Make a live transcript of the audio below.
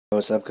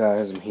What's up,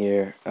 guys? I'm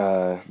here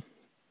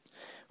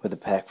with a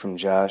pack from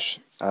Josh.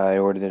 I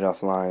ordered it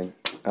offline.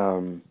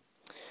 Don't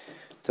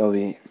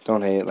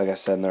hate, like I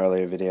said in the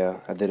earlier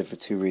video. I did it for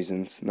two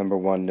reasons. Number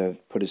one, to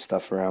put his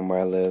stuff around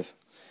where I live,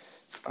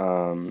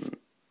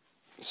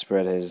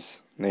 spread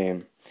his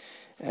name,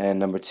 and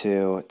number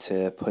two,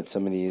 to put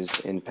some of these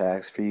in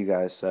packs for you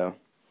guys. So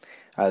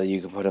either you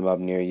can put them up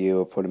near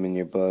you, or put them in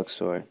your books,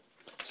 or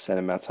send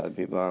them out to other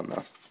people. I don't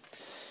know.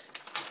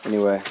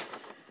 Anyway.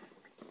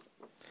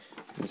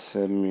 He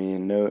sent me a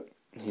note.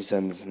 He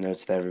sends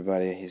notes to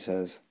everybody. He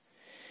says,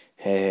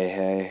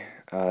 hey,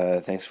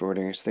 thanks for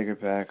ordering a sticker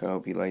pack. I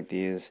hope you like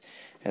these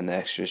and the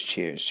extras.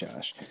 Cheers,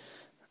 Josh.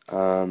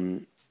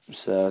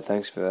 So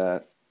thanks for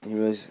that. He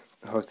really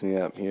hooked me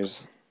up.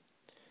 Here's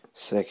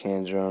sick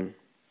hand-drawn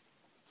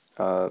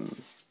vinyl.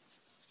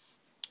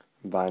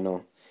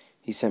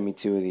 He sent me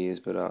two of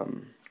these, but I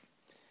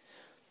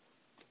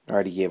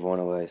already gave one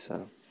away,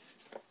 so.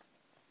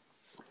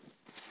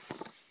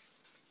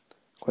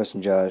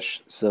 Question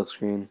Josh,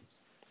 silkscreen.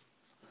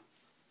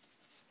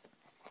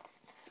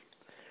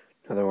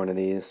 Another one of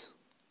these.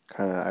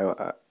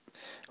 I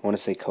want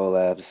to say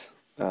collabs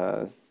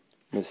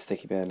with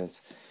Sticky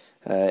Bandits.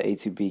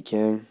 A2B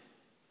King.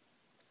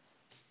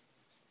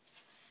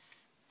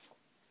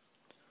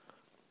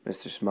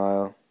 Mr.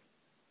 Smile.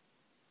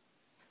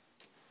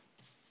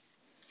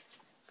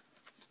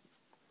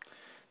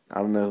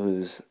 I don't know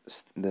whose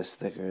this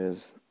sticker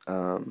is.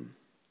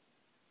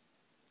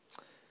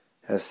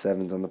 Has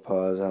sevens on the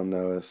paws. I don't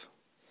know if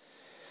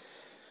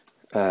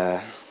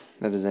that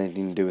has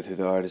anything to do with who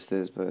the artist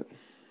is, but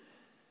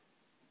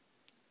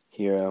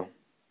Hero.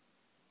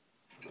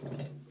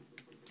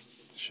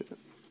 Shit.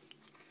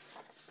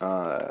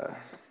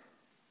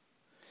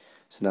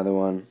 It's another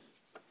one.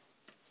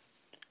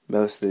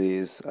 Most of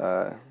these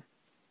I'll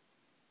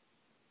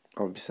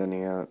be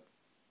sending out.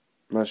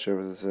 I'm not sure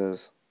what this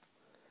is.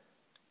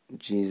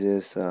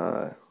 Jesus,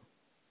 could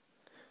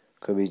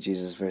be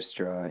Jesus vs.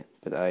 Dry,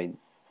 but I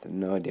have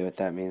no idea what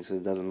that means, because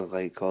it doesn't look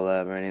like a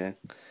collab or anything.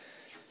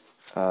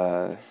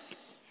 I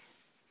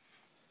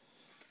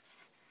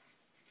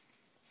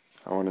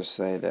want to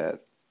say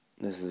that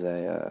this is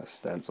a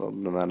stencil,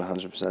 but I'm not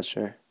 100%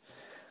 sure.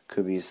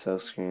 Could be a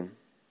silkscreen.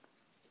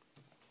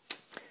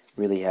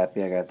 Really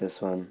happy I got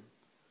this one.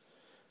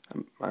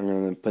 I'm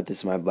going to put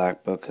this in my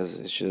black book because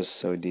it's just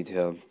so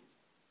detailed.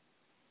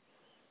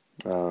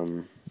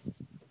 This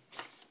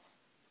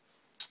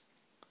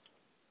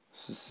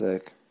is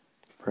sick.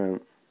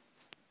 Print.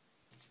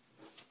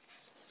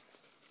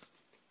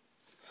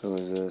 So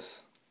is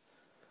this.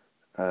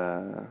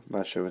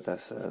 Not sure what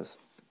that says.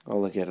 I'll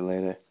look at it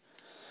later.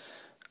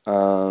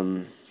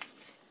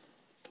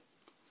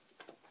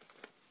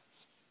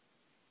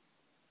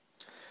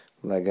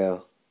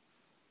 Lego.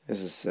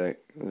 This is sick.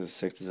 This is a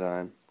sick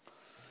design.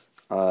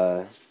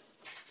 And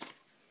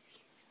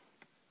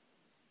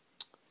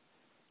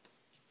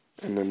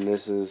then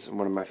this is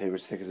one of my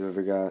favorite stickers I've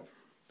ever got.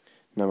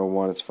 Number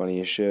one, it's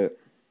funny as shit.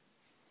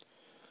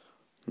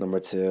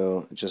 Number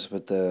two, just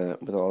with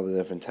all the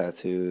different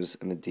tattoos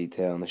and the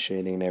detail and the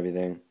shading and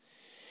everything,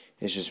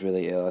 it's just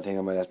really ill. I think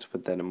I might have to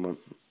put that in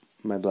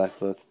my black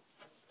book.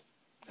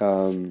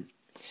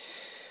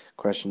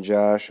 Question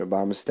Josh,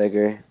 Obama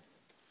sticker.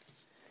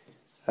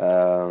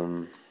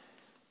 Another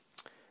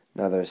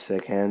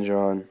sick hand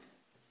drawn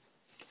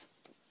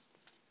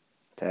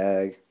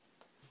tag.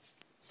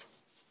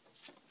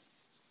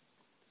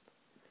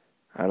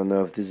 I don't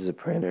know if this is a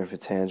print or if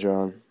it's hand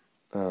drawn.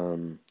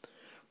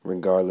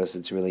 Regardless,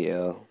 it's really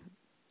ill.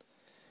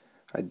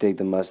 I dig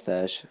the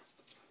mustache,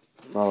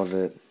 all of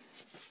it.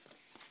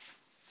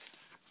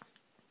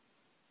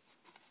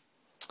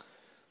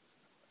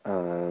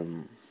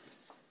 It's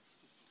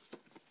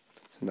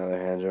another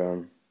hand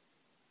drawn.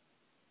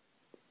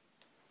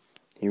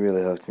 He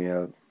really hooked me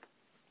up.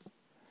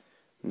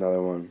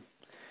 Another one.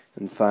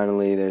 And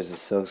finally, there's a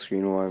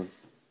silkscreen one.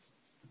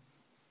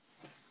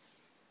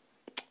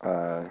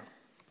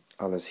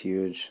 On this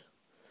huge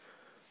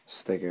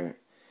sticker.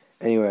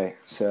 Anyway,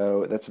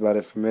 so that's about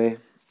it for me.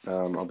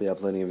 I'll be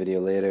uploading a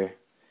video later,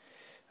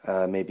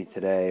 maybe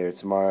today or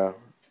tomorrow,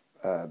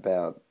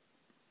 about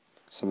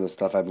some of the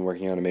stuff I've been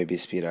working on, and maybe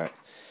speed art.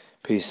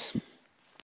 Peace.